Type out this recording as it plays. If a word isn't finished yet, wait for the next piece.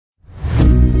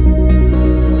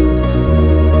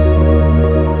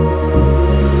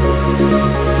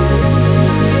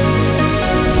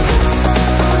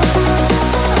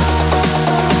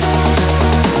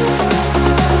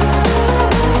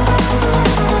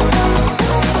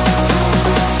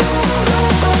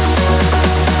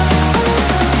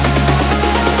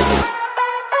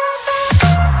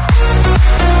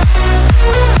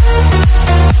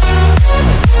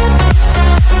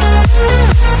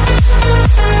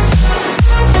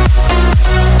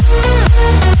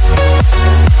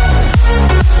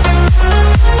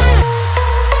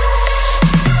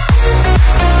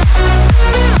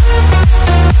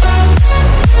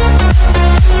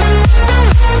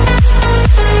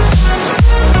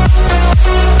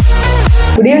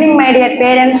Good evening, my dear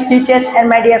parents, teachers, and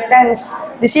my dear friends.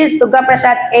 This is Durga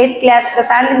Prasad, 8th class, the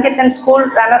Santhinikethan school,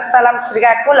 Ranastalam,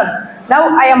 Srikakulam. Now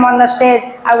I am on the stage.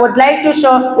 I would like to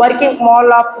show working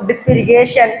model of drip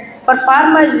irrigation for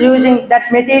farmers using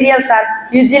that materials are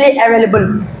easily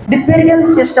available. Drip irrigation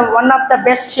system, one of the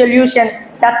best solutions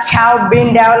that have been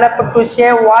developed to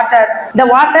save water. The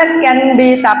water can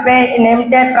be supplied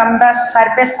limited from the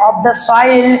surface of the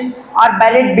soil or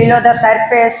buried below the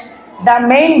surface. The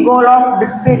main goal of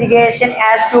drip irrigation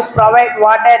is to provide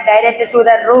water directly to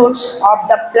the roots of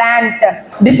the plant.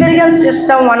 Drip irrigation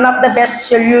system one of the best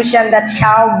solutions that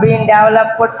have been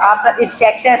developed after its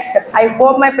success. I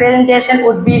hope my presentation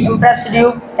would be impressed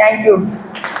you. Thank you.